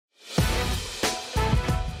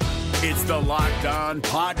It's the Locked On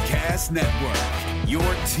Podcast Network, your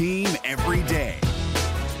team every day.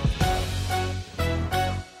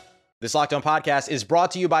 This Locked On Podcast is brought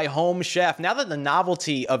to you by Home Chef. Now that the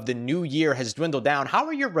novelty of the new year has dwindled down, how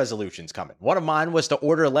are your resolutions coming? One of mine was to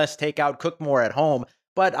order less takeout, cook more at home,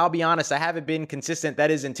 but I'll be honest, I haven't been consistent. That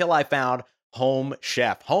is until I found Home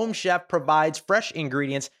Chef. Home Chef provides fresh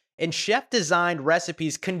ingredients and chef-designed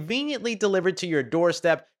recipes conveniently delivered to your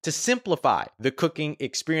doorstep to simplify the cooking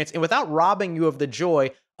experience and without robbing you of the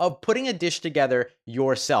joy of putting a dish together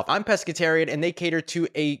yourself. I'm pescatarian and they cater to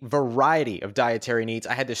a variety of dietary needs.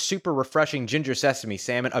 I had this super refreshing ginger sesame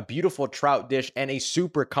salmon, a beautiful trout dish, and a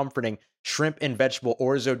super comforting shrimp and vegetable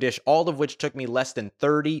orzo dish, all of which took me less than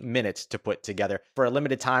 30 minutes to put together. For a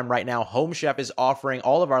limited time right now, Home Chef is offering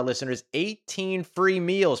all of our listeners 18 free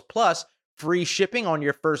meals plus free shipping on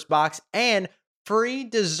your first box and free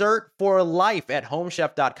dessert for life at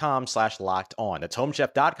homechef.com/lockedon. That's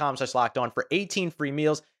homechef.com/lockedon for 18 free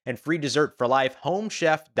meals and free dessert for life.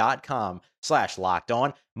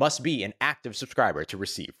 Homechef.com/lockedon. Must be an active subscriber to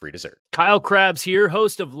receive free dessert. Kyle Krabs here,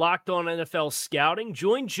 host of Locked On NFL Scouting.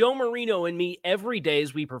 Join Joe Marino and me every day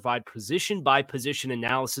as we provide position-by-position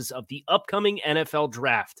analysis of the upcoming NFL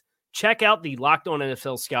Draft. Check out the Locked On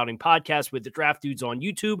NFL Scouting podcast with the Draft Dudes on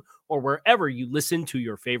YouTube or wherever you listen to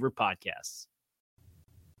your favorite podcasts.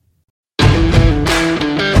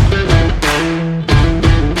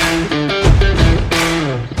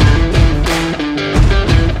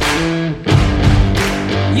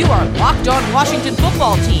 You are Locked On Washington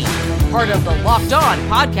Football Team, part of the Locked On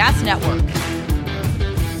Podcast Network.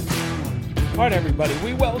 All right, everybody,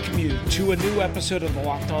 we welcome you to a new episode of the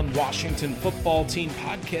Locked On Washington Football Team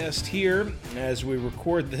podcast here as we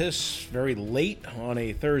record this very late on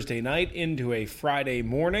a Thursday night into a Friday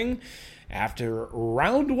morning after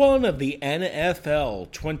round one of the NFL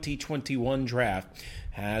 2021 draft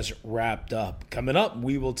has wrapped up. Coming up,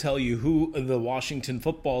 we will tell you who the Washington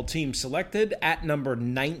Football Team selected at number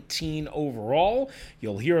 19 overall.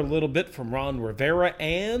 You'll hear a little bit from Ron Rivera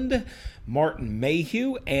and Martin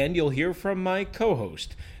Mayhew, and you'll hear from my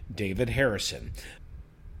co-host, David Harrison.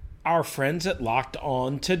 Our friends at Locked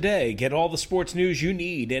On Today get all the sports news you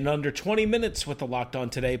need in under 20 minutes with the Locked On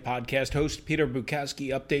Today podcast. Host Peter Bukowski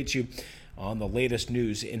updates you on the latest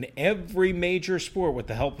news in every major sport with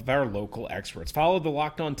the help of our local experts. Follow the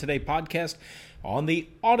Locked On Today podcast on the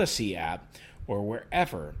Odyssey app or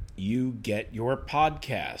wherever you get your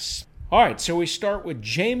podcasts. All right, so we start with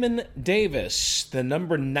Jamin Davis, the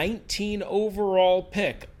number 19 overall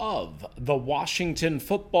pick of the Washington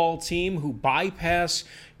Football Team, who bypassed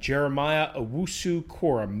Jeremiah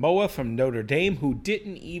Owusu-Koramoah from Notre Dame, who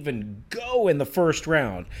didn't even go in the first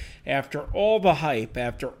round. After all the hype,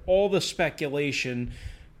 after all the speculation,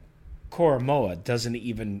 Koramoah doesn't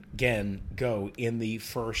even, again, go in the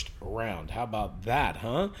first round. How about that,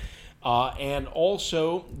 huh? And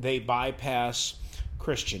also, they bypass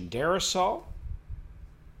Christian Darrisaw,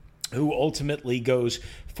 who ultimately goes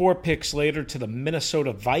 4 picks later to the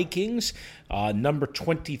Minnesota Vikings. Number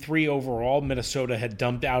 23 overall, Minnesota had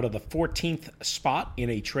dumped out of the 14th spot in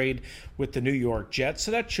a trade with the New York Jets, so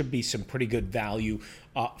that should be some pretty good value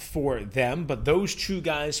for them. But those two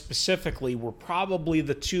guys specifically were probably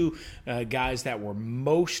the two guys that were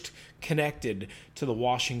most connected to the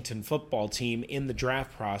Washington Football Team in the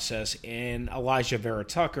draft process, and Elijah Vera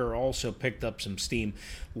Tucker also picked up some steam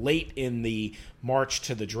late in the march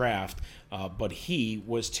to the draft, but he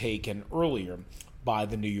was taken earlier by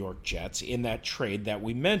the New York Jets in that trade that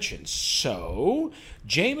we mentioned. So,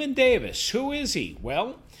 Jamin Davis, who is he?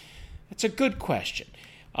 Well, that's a good question.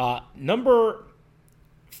 Number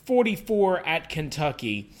 44 at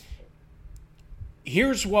Kentucky,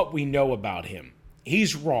 here's what we know about him.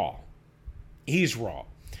 He's raw.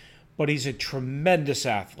 But he's a tremendous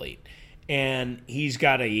athlete, and he's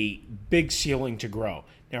got a big ceiling to grow.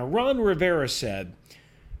 Now, Ron Rivera said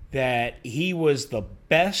that he was the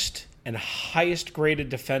best and highest graded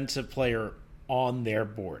defensive player on their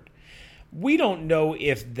board. We don't know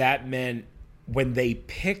if that meant when they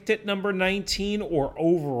picked at number 19 or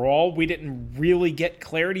overall. We didn't really get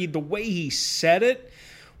clarity. The way he said it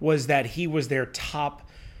was that he was their top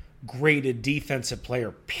graded defensive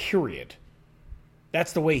player, period.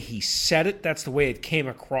 That's the way he said it. That's the way it came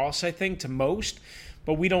across, I think, to most.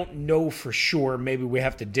 But we don't know for sure. Maybe we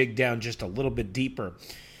have to dig down just a little bit deeper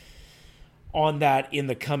on that in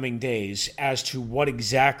the coming days as to what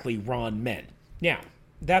exactly Ron meant. Now,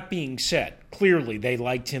 that being said, clearly they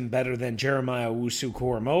liked him better than Jeremiah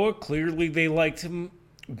Owusu-Koramoah. Clearly they liked him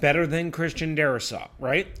better than Christian Darrisaw,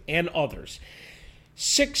 right? And others.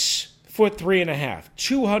 6'3.5",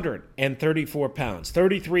 234 pounds,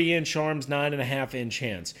 33-inch arms, 9.5-inch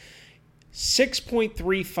hands.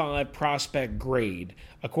 6.35 prospect grade,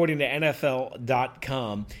 according to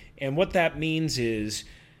NFL.com. And what that means is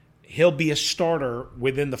he'll be a starter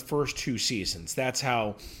within the first 2 seasons. That's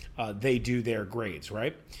how they do their grades,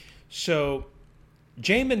 right? So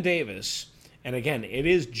Jamin Davis, and again, it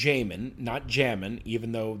is Jamin, not Jamin,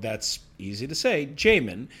 even though that's easy to say,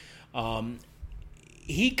 Jamin.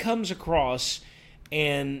 He comes across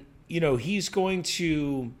and, he's going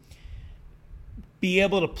to be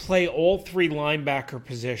able to play all 3 linebacker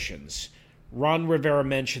positions. Ron Rivera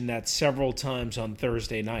mentioned that several times on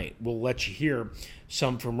Thursday night. We'll let you hear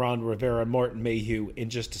some from Ron Rivera Martin Mayhew in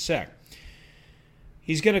just a sec.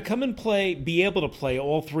 He's going to come and be able to play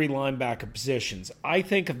all 3 linebacker positions. I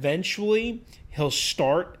think eventually he'll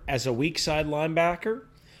start as a weak side linebacker.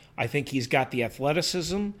 I think he's got the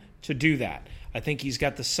athleticism to do that. I think he's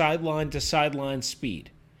got the sideline to sideline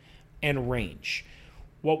speed and range.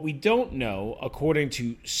 What we don't know, according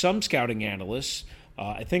to some scouting analysts,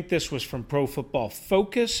 I think this was from Pro Football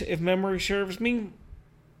Focus, if memory serves me,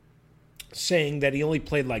 saying that he only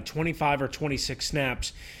played like 25 or 26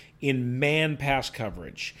 snaps in man pass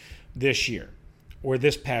coverage this year, or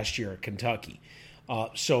this past year at Kentucky.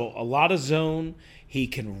 So a lot of zone. He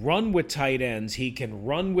can run with tight ends. He can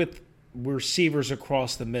run with receivers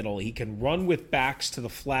across the middle. He can run with backs to the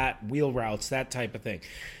flat, wheel routes, that type of thing.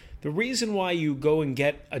 The reason why you go and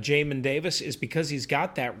get a Jamin Davis is because he's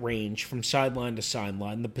got that range from sideline to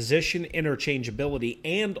sideline, the position interchangeability,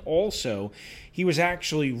 and also he was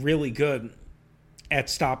actually really good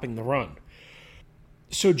at stopping the run.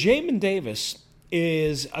 So Jamin Davis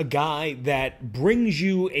is a guy that brings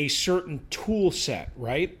you a certain tool set,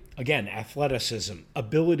 right? Again, athleticism,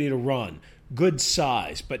 ability to run, good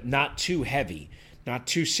size, but not too heavy, not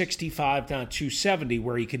 265, not 270,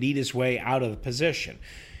 where he could eat his way out of the position.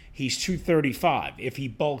 He's 235. If he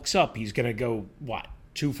bulks up, he's going to go,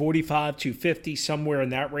 245, 250, somewhere in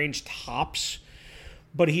that range, tops.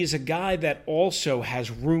 But he's a guy that also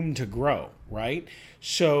has room to grow, right?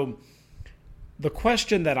 So the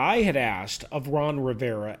question that I had asked of Ron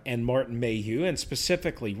Rivera and Martin Mayhew, and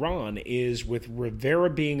specifically Ron, is with Rivera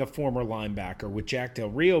being a former linebacker, with Jack Del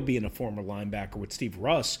Rio being a former linebacker, with Steve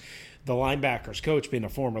Russ, the linebackers coach, being a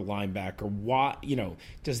former linebacker,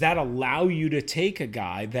 does that allow you to take a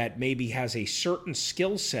guy that maybe has a certain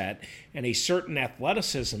skill set and a certain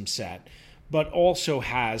athleticism set, but also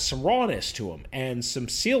has some rawness to him and some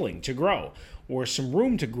ceiling to grow, or some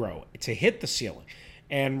room to grow, to hit the ceiling?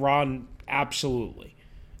 And Ron, absolutely,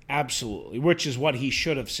 which is what he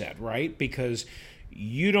should have said, right? Because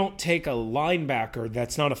you don't take a linebacker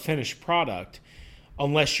that's not a finished product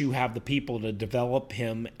unless you have the people to develop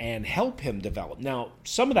him and help him develop. Now,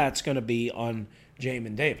 some of that's going to be on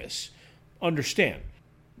Jamin Davis. Understand.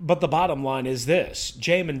 But the bottom line is this.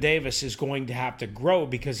 Jamin Davis is going to have to grow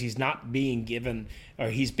because he's being given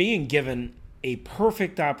a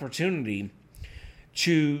perfect opportunity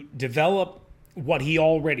to develop what he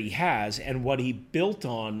already has and what he built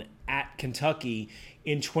on at Kentucky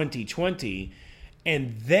in 2020,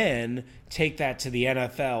 and then take that to the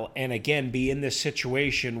NFL and again be in this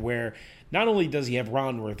situation where not only does he have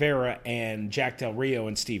Ron Rivera and Jack Del Rio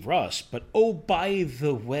and Steve Russ, but by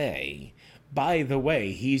the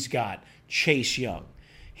way, he's got Chase Young.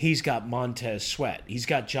 He's got Montez Sweat. He's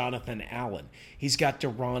got Jonathan Allen. He's got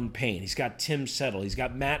Deron Payne. He's got Tim Settle. He's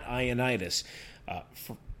got Matt Ioannidis.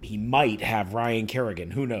 He might have Ryan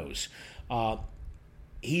Kerrigan. Who knows?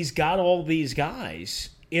 He's got all these guys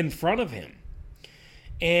in front of him.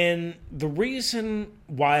 And the reason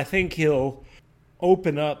why I think he'll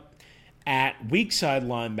open up at weak side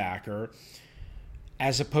linebacker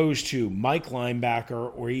as opposed to Mike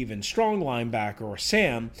linebacker or even strong linebacker or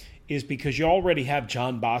Sam is because you already have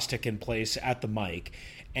John Bostic in place at the Mike,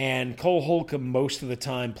 and Cole Holcomb most of the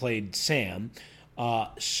time played Sam.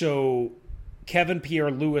 So Kevin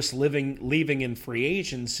Pierre-Louis leaving in free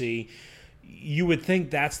agency, you would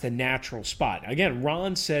think that's the natural spot. Again,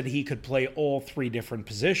 Ron said he could play all 3 different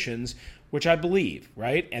positions, which I believe,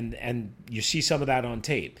 right? And you see some of that on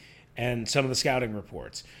tape and some of the scouting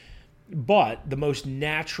reports. But the most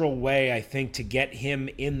natural way, I think, to get him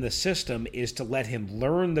in the system is to let him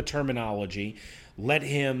learn the terminology, let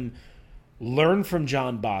him learn from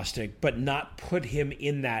John Bostic, but not put him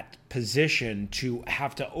in that position to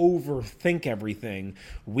have to overthink everything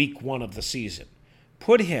week 1 of the season.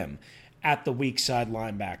 Put him at the weak side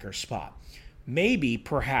linebacker spot. Maybe,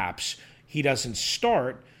 perhaps, he doesn't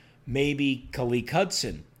start. Maybe Khaleke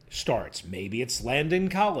Hudson starts. Maybe it's Landon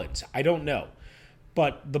Collins. I don't know.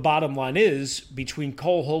 But the bottom line is, between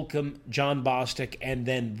Cole Holcomb, John Bostic, and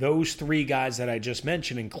then those 3 guys that I just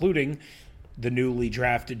mentioned, including the newly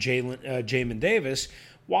drafted Jamin Davis,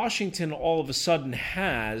 Washington all of a sudden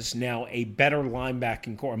has now a better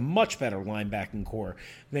linebacking core, a much better linebacking core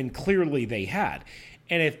than clearly they had.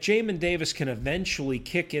 And if Jamin Davis can eventually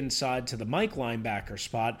kick inside to the Mike linebacker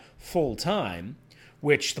spot full time,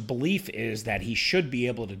 which the belief is that he should be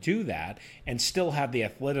able to do that and still have the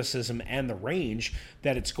athleticism and the range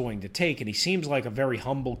that it's going to take. And he seems like a very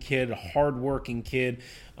humble kid, a hardworking kid,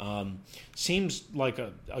 seems like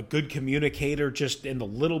a good communicator just in the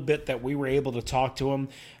little bit that we were able to talk to him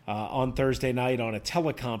on Thursday night on a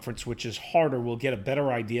teleconference, which is harder. We'll get a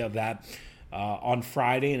better idea of that on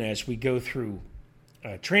Friday and as we go through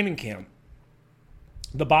training camp.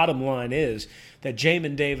 The bottom line is that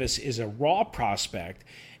Jamin Davis is a raw prospect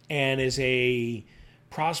and is a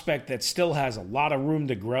prospect that still has a lot of room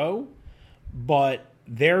to grow, but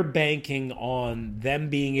they're banking on them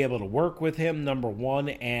being able to work with him, number one,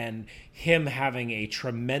 and him having a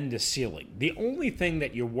tremendous ceiling. The only thing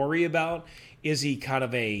that you worry about is he kind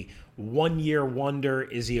of a one-year wonder?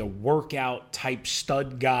 Is he a workout type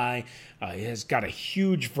stud guy? He has got a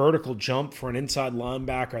huge vertical jump for an inside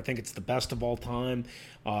linebacker. I think it's the best of all time.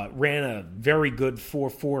 Ran a very good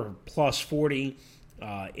 4.4 plus 40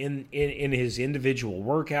 in his individual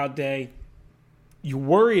workout day. You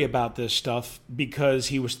worry about this stuff because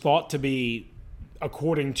he was thought to be,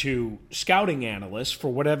 according to scouting analysts,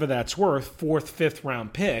 for whatever that's worth, 4th, 5th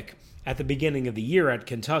round pick at the beginning of the year at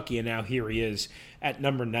Kentucky, and now here he is at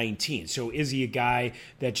number 19. So is he a guy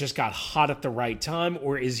that just got hot at the right time,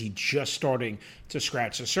 or is he just starting to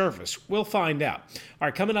scratch the surface? We'll find out. All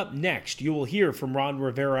right, coming up next, you will hear from Ron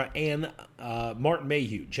Rivera and Martin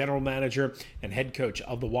Mayhew, general manager and head coach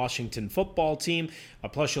of the Washington football team.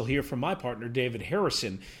 Plus, you'll hear from my partner, David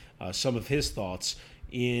Harrison, some of his thoughts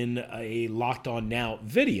in a Locked On Now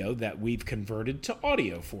video that we've converted to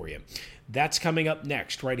audio for you. That's coming up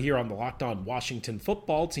next right here on the Locked On Washington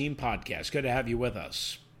Football Team podcast. Good to have you with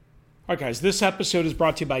us. All right, guys, this episode is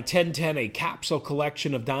brought to you by 1010, a capsule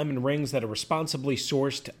collection of diamond rings that are responsibly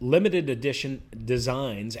sourced, limited edition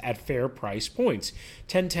designs at fair price points.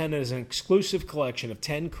 1010 is an exclusive collection of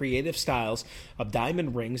 10 creative styles of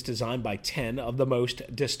diamond rings designed by 10 of the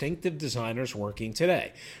most distinctive designers working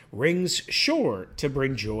today. Rings sure to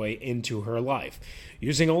bring joy into her life.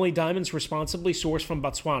 Using only diamonds responsibly sourced from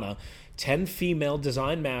Botswana, 10 female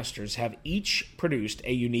design masters have each produced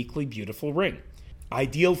a uniquely beautiful ring.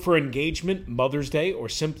 Ideal for engagement, Mother's Day, or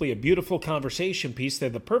simply a beautiful conversation piece, they're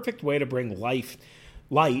the perfect way to bring light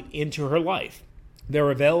into her life. They're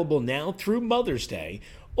available now through Mother's Day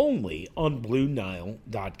only on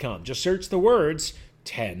BlueNile.com. Just search the words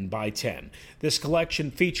 10 by 10. This collection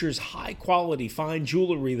features high-quality fine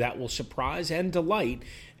jewelry that will surprise and delight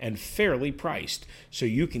and fairly priced, so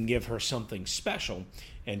you can give her something special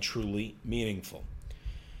and truly meaningful.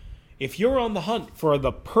 If you're on the hunt for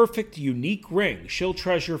the perfect, unique ring she'll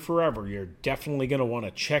treasure forever, you're definitely going to want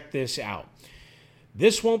to check this out.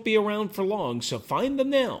 This won't be around for long, so find them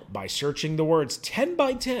now by searching the words 10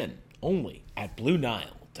 by 10 only at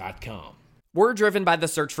BlueNile.com. We're driven by the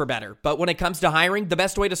search for better, but when it comes to hiring, the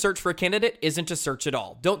best way to search for a candidate isn't to search at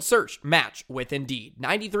all. Don't search, match with Indeed.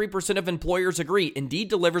 93% of employers agree Indeed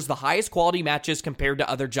delivers the highest quality matches compared to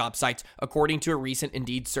other job sites, according to a recent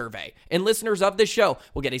Indeed survey. And listeners of this show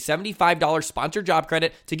will get a $75 sponsored job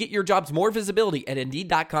credit to get your jobs more visibility at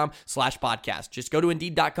Indeed.com/podcast. Just go to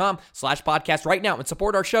Indeed.com/podcast right now and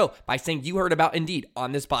support our show by saying you heard about Indeed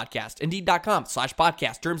on this podcast.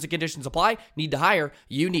 Indeed.com/podcast. Terms and conditions apply. Need to hire?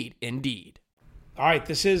 You need Indeed. All right,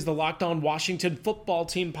 this is the Locked On Washington Football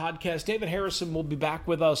Team podcast. David Harrison will be back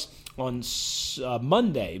with us on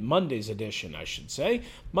Monday's edition, I should say.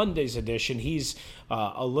 Monday's edition. He's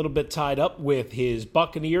a little bit tied up with his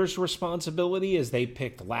Buccaneers responsibility as they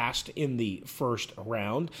picked last in the first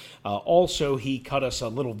round. Also, he cut us a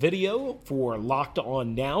little video for Locked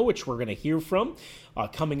On Now, which we're going to hear from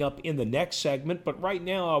coming up in the next segment. But right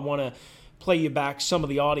now, I want to play you back some of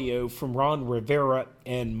the audio from Ron Rivera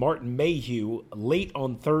and Martin Mayhew late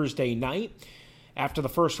on Thursday night after the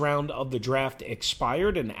first round of the draft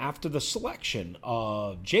expired and after the selection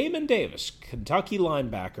of Jamin Davis, Kentucky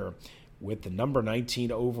linebacker, with the number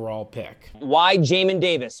 19 overall pick. Why Jamin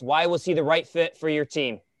Davis? Why was he the right fit for your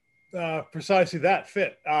team? Precisely that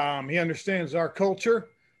fit. He understands our culture.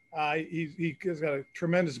 He's got a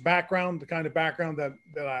tremendous background, the kind of background that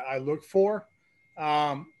I look for.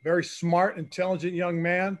 Very smart, intelligent young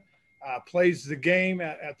man, plays the game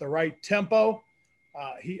at the right tempo.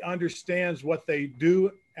 He understands what they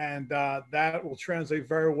do, and that will translate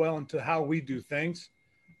very well into how we do things.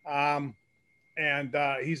 And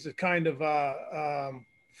he's the kind of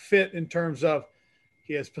fit in terms of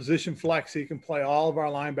He has position flex. He can play all of our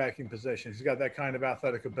linebacking positions. He's got that kind of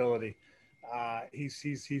athletic ability.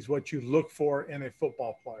 He's what you look for in a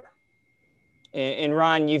football player. And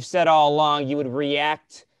Ron, you've said all along you would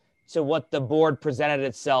react to what the board presented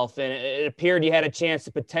itself, and it appeared you had a chance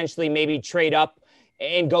to potentially maybe trade up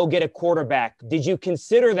and go get a quarterback. Did you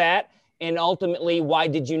consider that? And ultimately, why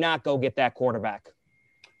did you not go get that quarterback?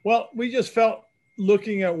 Well, we just felt,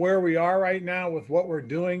 looking at where we are right now with what we're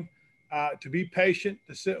doing, to be patient,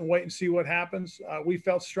 to sit and wait and see what happens. We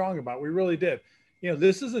felt strong about it. We really did.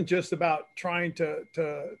 This isn't just about trying to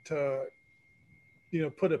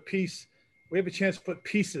put a piece. We have a chance to put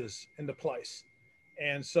pieces into place.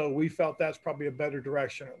 And so we felt that's probably a better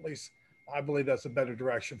direction. At least I believe that's a better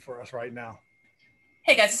direction for us right now.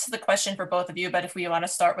 Hey guys, this is the question for both of you, but if we want to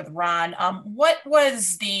start with Ron, what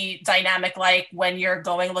was the dynamic like when you're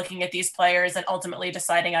looking at these players and ultimately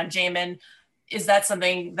deciding on Jamin? Is that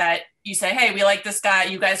something that you say, hey, we like this guy,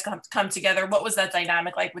 you guys come together? What was that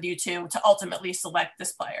dynamic like with you two to ultimately select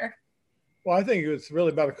this player? Well, I think it's really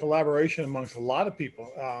about a collaboration amongst a lot of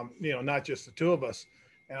people, not just the two of us.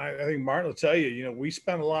 And I think Martin will tell you, we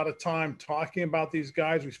spent a lot of time talking about these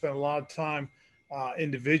guys. We spent a lot of time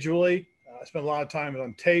individually. I spent a lot of time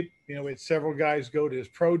on tape. We had several guys go to his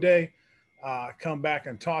pro day, come back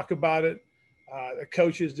and talk about it. The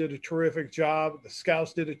coaches did a terrific job. The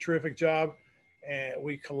scouts did a terrific job. And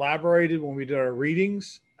we collaborated when we did our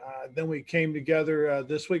readings. Then we came together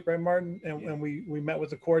this week, right, Martin? And we met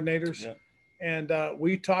with the coordinators. Yeah. And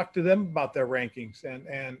we talked to them about their rankings.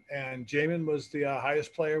 And Jamin was the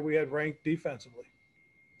highest player we had ranked defensively.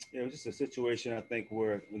 It was just a situation, I think,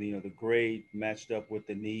 where, the grade matched up with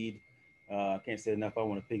the need. I can't say enough. I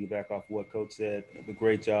want to piggyback off what Coach said. The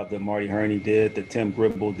great job that Marty Herney did, that Tim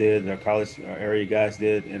Gribble did, that our area guys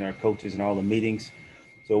did, and our coaches in all the meetings.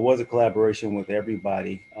 So it was a collaboration with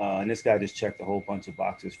everybody. And this guy just checked a whole bunch of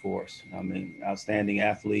boxes for us. I mean, outstanding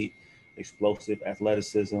athlete, explosive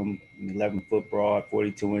athleticism, 11-foot broad,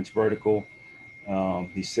 42-inch vertical.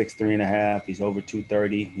 He's 6'3.5". He's over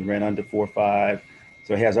 230. He ran under 4.5.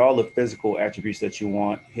 So he has all the physical attributes that you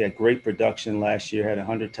want. He had great production last year, had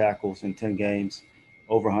 100 tackles in 10 games,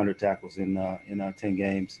 over 100 tackles in 10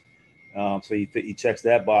 games. So he checks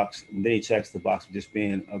that box, and then he checks the box of just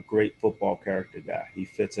being a great football character guy. He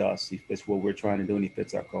fits us. He fits what we're trying to do, and he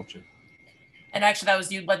fits our culture. And actually,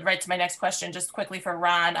 you led right to my next question. Just quickly for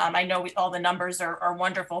Ron, I know all the numbers are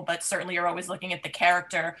wonderful, but certainly you're always looking at the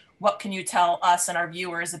character. What can you tell us and our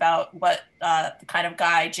viewers about what the kind of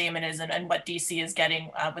guy Jamin is and what DC is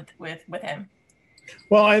getting with him?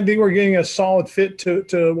 Well, I think we're getting a solid fit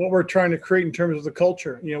to what we're trying to create in terms of the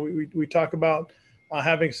culture. We talk about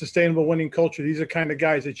having sustainable winning culture. These are kind of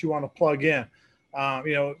guys that you want to plug in.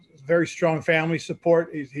 Very strong family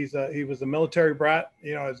support. He was a military brat.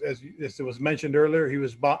 As it was mentioned earlier, he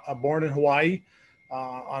was born in Hawaii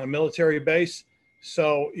on a military base.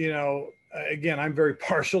 So, again, I'm very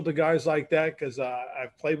partial to guys like that because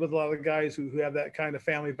I've played with a lot of guys who have that kind of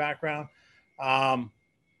family background.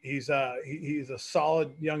 He's a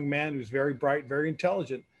solid young man who's very bright, very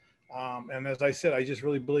intelligent. And as I said, I just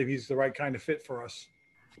really believe he's the right kind of fit for us.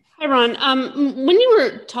 Hi, Ron. When you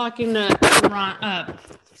were talking to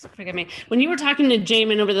when you were talking to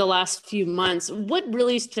Jamin over the last few months, what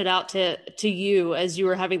really stood out to you as you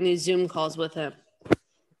were having these Zoom calls with him?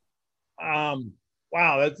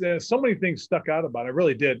 Wow, that's so many things stuck out about it. I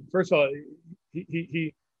really did. First of all,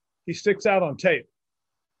 he sticks out on tape,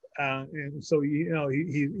 and so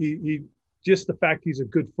he just the fact he's a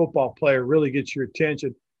good football player really gets your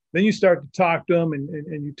attention. Then you start to talk to him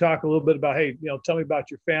and you talk a little bit about, hey, tell me about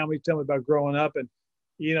your family, tell me about growing up. And,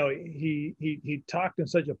 he talked in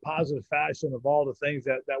such a positive fashion of all the things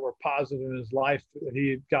that were positive in his life that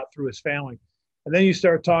he got through his family. And then you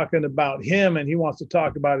start talking about him and he wants to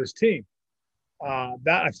talk about his team.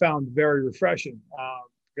 That I found very refreshing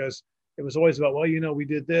because it was always about, well, we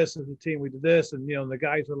did this as a team, we did this. And, the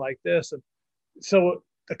guys were like this. And so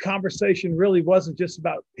the conversation really wasn't just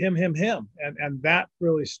about him. And that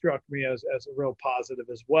really struck me as a real positive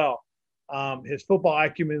as well. His football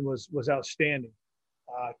acumen was outstanding.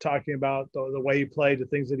 Talking about the way he played, the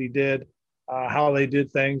things that he did, how they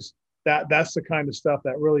did things. That's the kind of stuff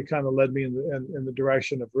that really kind of led me in the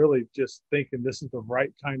direction of really just thinking this is the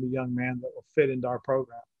right kind of young man that will fit into our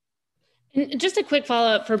program. And just a quick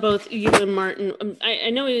follow-up for both you and Martin. I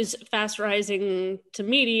know he was fast rising to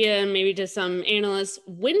media and maybe to some analysts.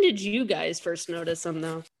 When did you guys first notice him,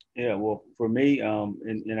 though? Yeah, well, for me,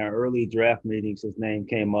 in our early draft meetings, his name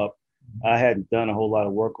came up. I hadn't done a whole lot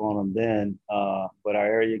of work on him then, but our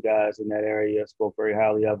area guys in that area spoke very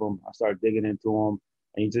highly of him. I started digging into him.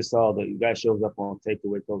 And you just saw the guy shows up on tape the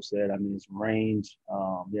way Coach said. I mean, his range,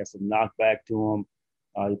 he has some knockback to him.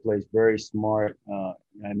 He plays very smart.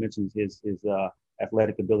 I mentioned his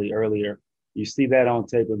athletic ability earlier. You see that on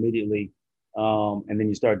tape immediately, and then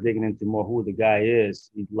you start digging into more who the guy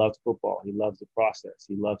is. He loves football. He loves the process.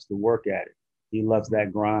 He loves to work at it. He loves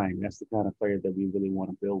that grind. That's the kind of player that we really want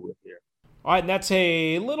to build with here. All right, and that's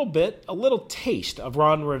a little taste of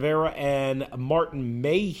Ron Rivera and Martin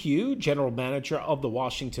Mayhew, general manager of the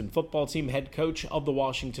Washington football team, head coach of the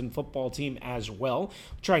Washington football team as well.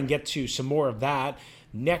 We'll try and get to some more of that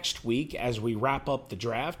next week as we wrap up the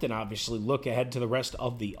draft and obviously look ahead to the rest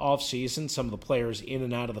of the offseason, some of the players in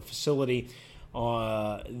and out of the facility.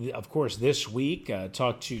 Of course, this week,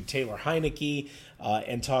 talked to Taylor Heineke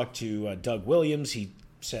and talked to Doug Williams. He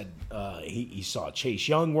said he saw Chase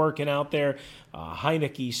Young working out there.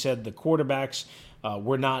 Heineke said the quarterbacks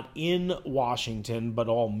were not in Washington, but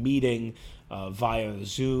all meeting via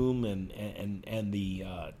Zoom and the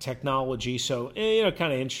technology. So,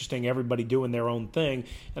 kind of interesting, everybody doing their own thing.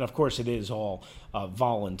 And, of course, it is all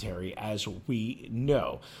voluntary, as we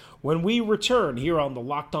know. When we return here on the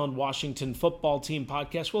Locked On Washington Football Team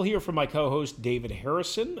podcast, we'll hear from my co-host David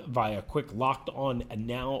Harrison via a quick Locked On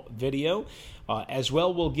Now video. As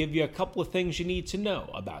well, we'll give you a couple of things you need to know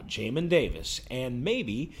about Jamin Davis and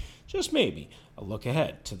maybe, just maybe, a look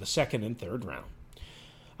ahead to the second and third round.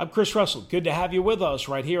 I'm Chris Russell. Good to have you with us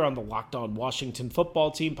right here on the Locked On Washington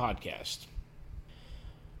Football Team podcast.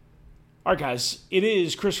 All right, guys, it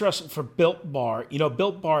is Chris Russell for Built Bar.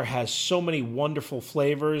 Built Bar has so many wonderful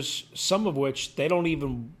flavors, some of which they don't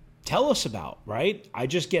even tell us about, right? I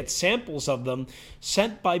just get samples of them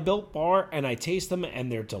sent by Built Bar, and I taste them,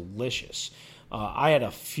 and they're delicious. I had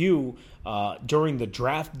a few during the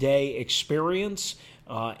draft day experience,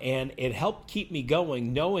 and it helped keep me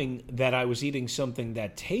going knowing that I was eating something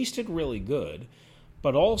that tasted really good,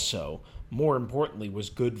 but also, more importantly, was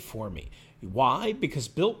good for me. Why? Because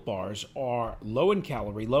Built Bars are low in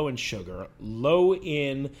calorie, low in sugar, low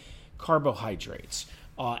in carbohydrates,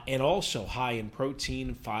 and also high in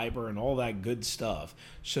protein, fiber, and all that good stuff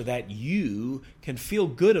so that you can feel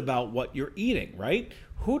good about what you're eating, right?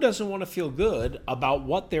 Who doesn't want to feel good about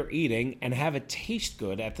what they're eating and have it taste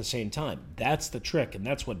good at the same time? That's the trick, and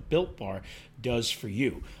that's what Built Bar does for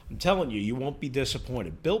you. I'm telling you, you won't be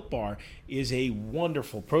disappointed. Built Bar is a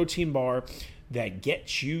wonderful protein bar that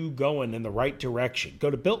gets you going in the right direction.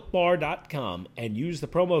 Go to BuiltBar.com and use the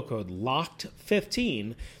promo code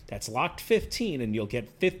LOCKED15. That's LOCKED15, and you'll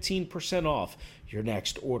get 15% off your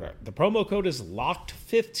next order. The promo code is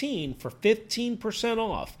LOCKED15 for 15%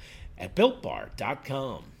 off at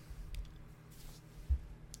BuiltBar.com.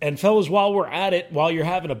 And fellas, while we're at it, while you're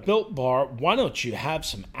having a Built Bar, why don't you have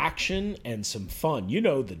some action and some fun?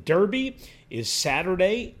 The Derby is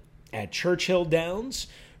Saturday at Churchill Downs.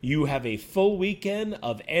 You have a full weekend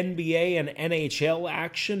of NBA and NHL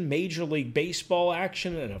action, Major League Baseball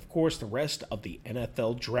action, and of course the rest of the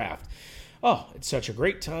NFL draft. Oh, it's such a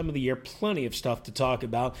great time of the year, plenty of stuff to talk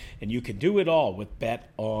about, and you can do it all with Bet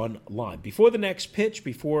Online. Before the next pitch,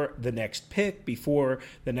 before the next pick, before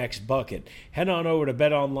the next bucket, head on over to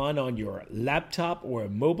Bet Online on your laptop or a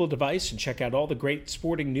mobile device and check out all the great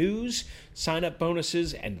sporting news, sign-up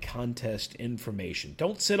bonuses, and contest information.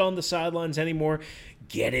 Don't sit on the sidelines anymore.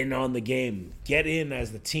 Get in on the game. Get in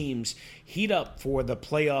as the teams heat up for the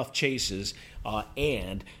playoff chases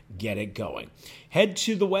and get it going. Head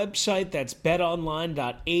to the website, that's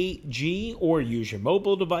betonline.ag, or use your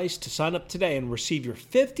mobile device to sign up today and receive your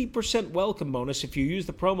 50% welcome bonus if you use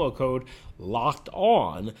the promo code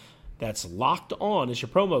LOCKEDON. That's Locked On is your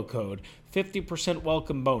promo code. 50%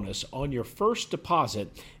 welcome bonus on your first deposit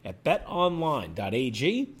at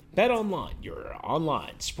betonline.ag. BetOnline, your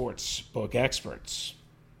online sportsbook experts.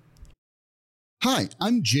 Hi,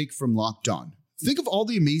 I'm Jake from Locked On. Think of all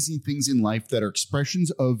the amazing things in life that are expressions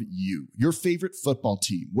of you, your favorite football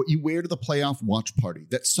team, what you wear to the playoff watch party,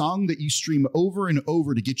 that song that you stream over and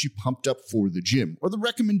over to get you pumped up for the gym, or the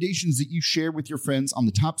recommendations that you share with your friends on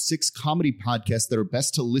the top 6 comedy podcasts that are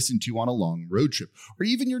best to listen to on a long road trip, or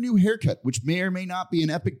even your new haircut, which may or may not be an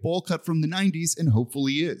epic bowl cut from the 90s and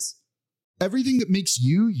hopefully is. Everything that makes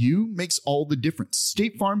you makes all the difference.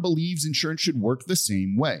 State Farm believes insurance should work the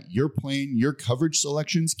same way. Your plan, your coverage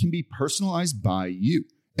selections can be personalized by you.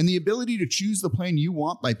 And the ability to choose the plan you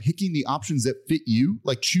want by picking the options that fit you,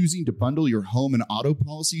 like choosing to bundle your home and auto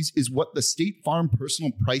policies, is what the State Farm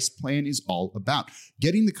Personal Price Plan is all about.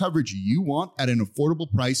 Getting the coverage you want at an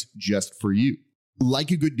affordable price just for you. Like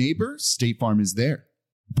a good neighbor, State Farm is there.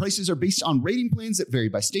 Prices are based on rating plans that vary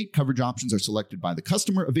by state. Coverage options are selected by the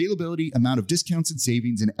customer. Availability, amount of discounts and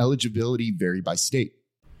savings, and eligibility vary by state.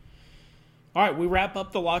 All right, we wrap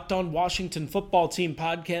up the Locked On Washington Football Team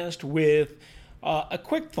podcast with a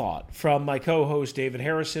quick thought from my co-host David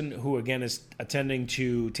Harrison, who again is attending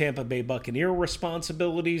to Tampa Bay Buccaneer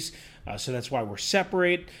responsibilities, so that's why we're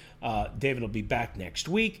separate. David will be back next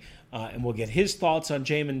week, and we'll get his thoughts on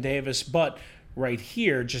Jamin Davis. But right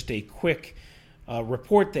here, just a quick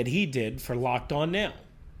report that he did for Locked On Now.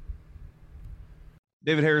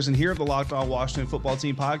 David Harrison here of the Locked On Washington Football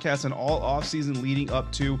Team podcast, and all offseason leading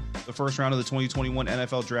up to the first round of the 2021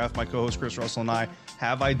 NFL Draft, my co-host Chris Russell and I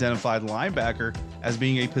have identified linebacker as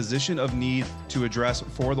being a position of need to address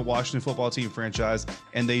for the Washington Football Team franchise,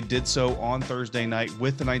 and they did so on Thursday night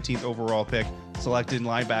with the 19th overall pick, selected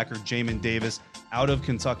linebacker Jamin Davis out of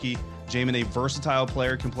Kentucky. Jamin, a versatile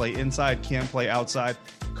player, can play inside, can play outside,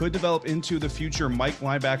 could develop into the future Mike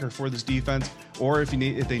linebacker for this defense, or if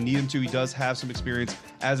they need him to, he does have some experience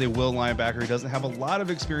as a will linebacker. He doesn't have a lot of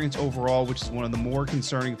experience overall, which is one of the more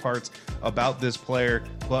concerning parts about this player,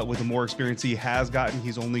 but with the more experience he has gotten,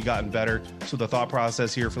 he's only gotten better. So the thought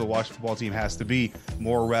process here for the Washington Football Team has to be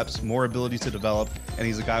more reps, more ability to develop, and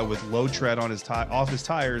he's a guy with low tread on his off his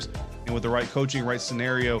tires, and with the right coaching, right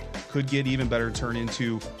scenario, could get even better and turn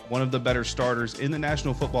into one of the better starters in the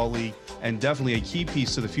National Football League, and definitely a key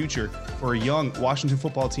piece to the future for a young Washington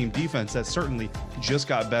Football Team defense that certainly just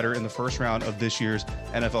got better in the first round of this year's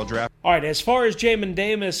NFL Draft. All right, as far as Jamin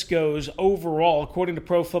Davis goes overall, according to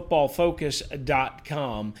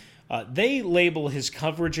ProFootballFocus.com, they label his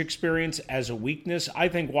coverage experience as a weakness. I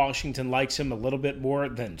think Washington likes him a little bit more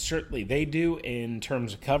than certainly they do in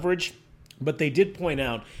terms of coverage. But they did point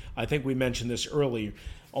out, I think we mentioned this earlier,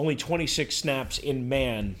 only 26 snaps in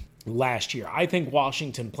man last year. I think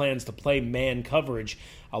Washington plans to play man coverage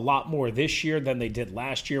a lot more this year than they did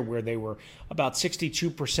last year, where they were about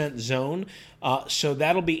 62% zone. So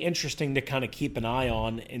that'll be interesting to kind of keep an eye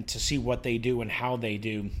on and to see what they do and how they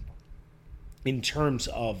do in terms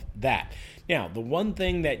of that. Now, the one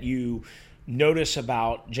thing that you notice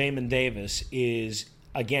about Jamin Davis is,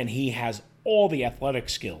 again, he has all the athletic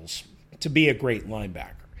skills to be a great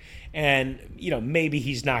linebacker. And, maybe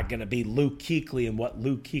he's not going to be Luke Kuechly and what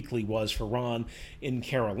Luke Kuechly was for Ron in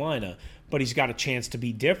Carolina, but he's got a chance to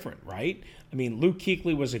be different, right? I mean, Luke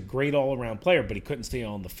Kuechly was a great all-around player, but he couldn't stay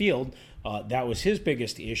on the field. That was his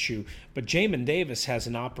biggest issue. But Jamin Davis has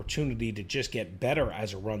an opportunity to just get better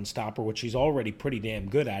as a run stopper, which he's already pretty damn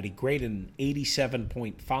good at. He graded an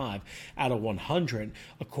 87.5 out of 100,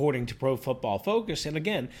 according to Pro Football Focus. And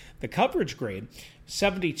again, the coverage grade,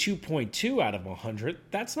 72.2 out of 100.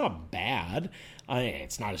 That's not bad.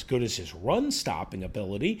 It's not as good as his run-stopping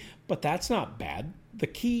ability, but that's not bad. The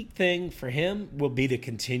key thing for him will be to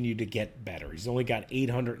continue to get better. He's only got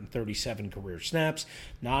 837 career snaps,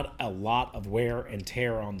 not a lot of wear and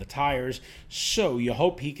tear on the tires, so you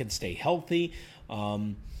hope he can stay healthy,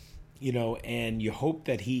 and you hope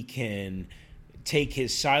that he can take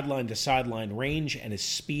his sideline-to-sideline range and his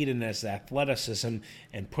speed and his athleticism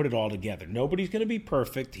and put it all together. Nobody's going to be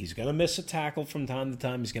perfect. He's going to miss a tackle from time to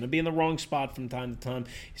time. He's going to be in the wrong spot from time to time.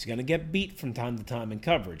 He's going to get beat from time to time in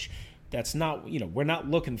coverage. That's not, we're not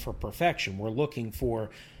looking for perfection. We're looking for,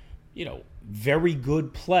 very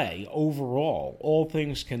good play overall, all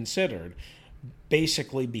things considered,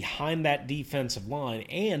 basically behind that defensive line.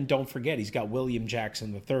 And don't forget, he's got William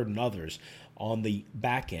Jackson III and others on the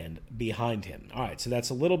back end behind him. All right, so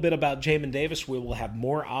that's a little bit about Jamin Davis. We will have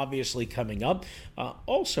more, obviously, coming up.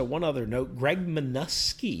 Also, one other note, Greg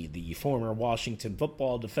Minuski, the former Washington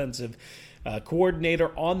football defensive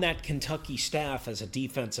coordinator on that Kentucky staff as a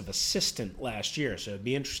defensive assistant last year. So it'd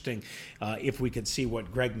be interesting if we could see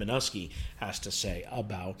what Greg Minuski has to say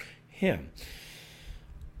about him.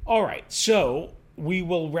 All right, so we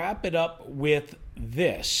will wrap it up with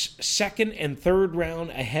this. Second and third round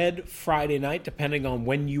ahead Friday night, depending on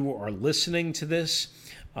when you are listening to this.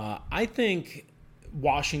 I think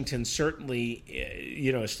Washington certainly,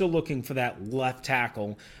 is still looking for that left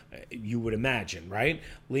tackle, you would imagine, right?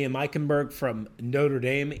 Liam Eichenberg from Notre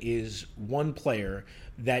Dame is one player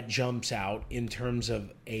that jumps out in terms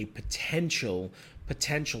of a potential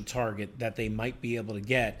target that they might be able to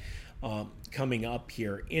get coming up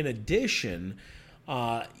here. In addition,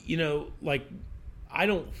 I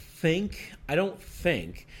don't think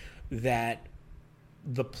that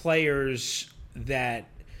the players that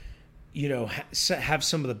have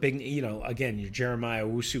some of the big, again, your Jeremiah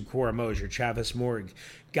Owusu-Koramoah, your Chavis Morgan,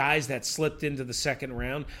 guys that slipped into the second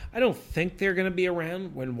round, I don't think they're going to be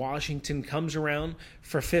around when Washington comes around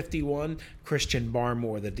for 51. Christian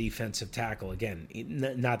Barmore, the defensive tackle, again,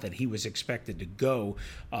 not that he was expected to go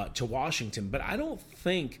to Washington, but I don't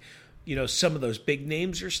think, some of those big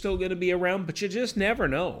names are still going to be around, but you just never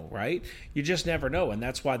know, right? You just never know. And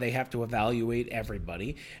that's why they have to evaluate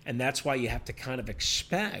everybody. And that's why you have to kind of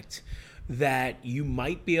expect that you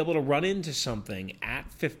might be able to run into something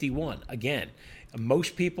at 51. Again,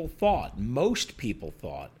 most people thought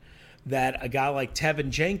that a guy like Tevin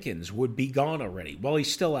Jenkins would be gone already. Well,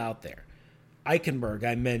 he's still out there. Eichenberg,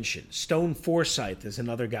 I mentioned. Stone Forsythe is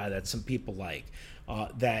another guy that some people like.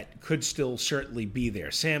 That could still certainly be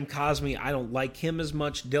there. Sam Cosmi, I don't like him as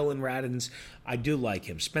much. Dylan Radins, I do like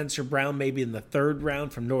him. Spencer Brown, maybe in the 3rd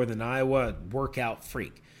round from Northern Iowa, workout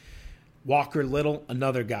freak. Walker Little,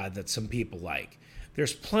 another guy that some people like.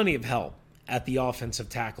 There's plenty of help at the offensive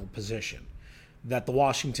tackle position that the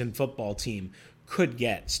Washington football team could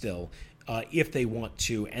get still if they want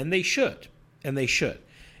to, and they should.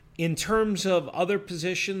 In terms of other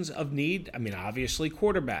positions of need, obviously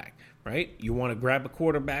quarterback. Right? You want to grab a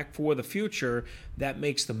quarterback for the future. That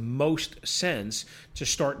makes the most sense to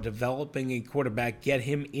start developing a quarterback, get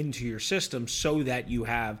him into your system so that you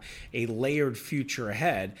have a layered future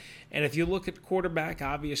ahead. And if you look at quarterback,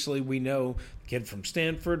 obviously we know the kid from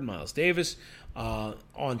Stanford, Miles Davis.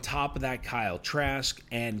 On top of that, Kyle Trask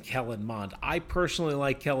and Kellen Mond. I personally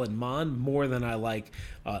like Kellen Mond more than I like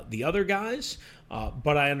the other guys.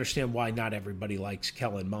 But I understand why not everybody likes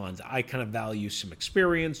Kellen Mond. I kind of value some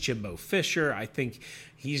experience. Jimbo Fisher, I think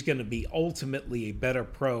he's going to be ultimately a better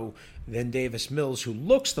pro than Davis Mills, who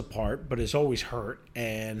looks the part but is always hurt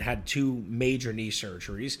and had 2 major knee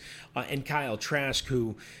surgeries. And Kyle Trask,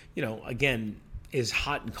 who, again, is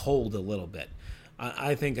hot and cold a little bit.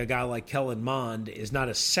 I think a guy like Kellen Mond is not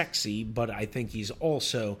as sexy, but I think he's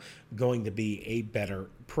also going to be a better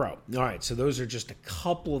pro. All right, so those are just a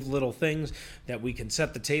couple of little things that we can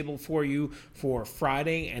set the table for you for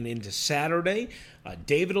Friday and into Saturday.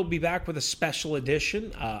 David will be back with a special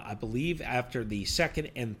edition, I believe, after the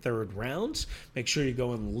 2nd and 3rd rounds. Make sure you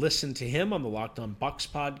go and listen to him on the Locked On Bucs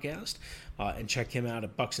podcast. And check him out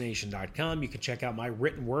at bucksnation.com. You can check out my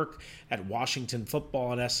written work at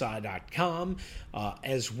washingtonfootballandsi.com,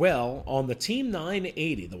 as well on the Team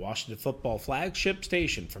 980, the Washington Football flagship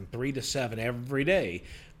station from 3 to 7 every day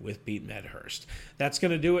with Pete Medhurst. That's going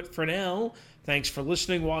to do it for now. Thanks for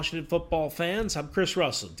listening, Washington football fans. I'm Chris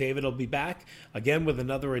Russell. David will be back again with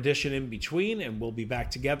another edition in between, and we'll be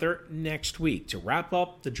back together next week to wrap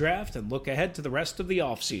up the draft and look ahead to the rest of the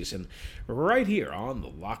offseason right here on the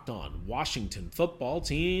Locked On Washington Football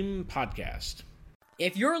Team podcast.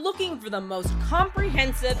 If you're looking for the most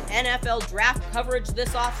comprehensive NFL draft coverage this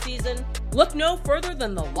offseason, look no further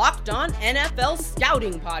than the Locked On NFL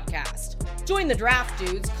Scouting podcast. Join the draft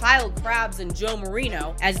dudes, Kyle Krabs and Joe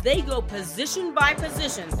Marino, as they go position by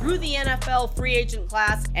position through the NFL free agent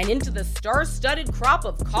class and into the star-studded crop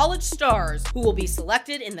of college stars who will be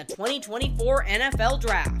selected in the 2024 NFL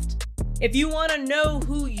Draft. If you want to know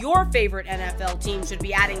who your favorite NFL team should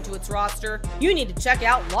be adding to its roster, you need to check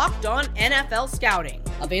out Locked On NFL Scouting,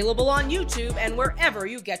 available on YouTube and wherever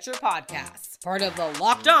you get your podcasts. Part of the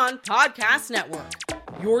Locked On Podcast Network,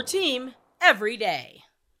 your team every day.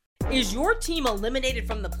 Is your team eliminated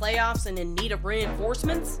from the playoffs and in need of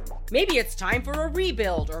reinforcements? Maybe it's time for a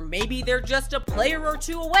rebuild, or maybe they're just a player or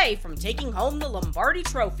two away from taking home the Lombardi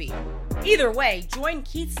Trophy. Either way, join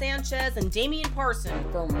Keith Sanchez and Damian Parson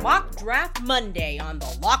for Mock Draft Monday on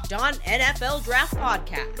the Locked On NFL Draft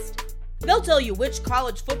Podcast. They'll tell you which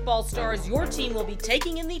college football stars your team will be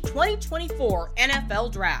taking in the 2024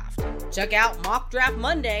 NFL Draft. Check out Mock Draft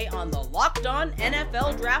Monday on the Locked On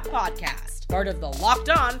NFL Draft Podcast, part of the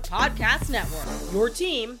Locked On Podcast Network, your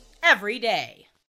team every day.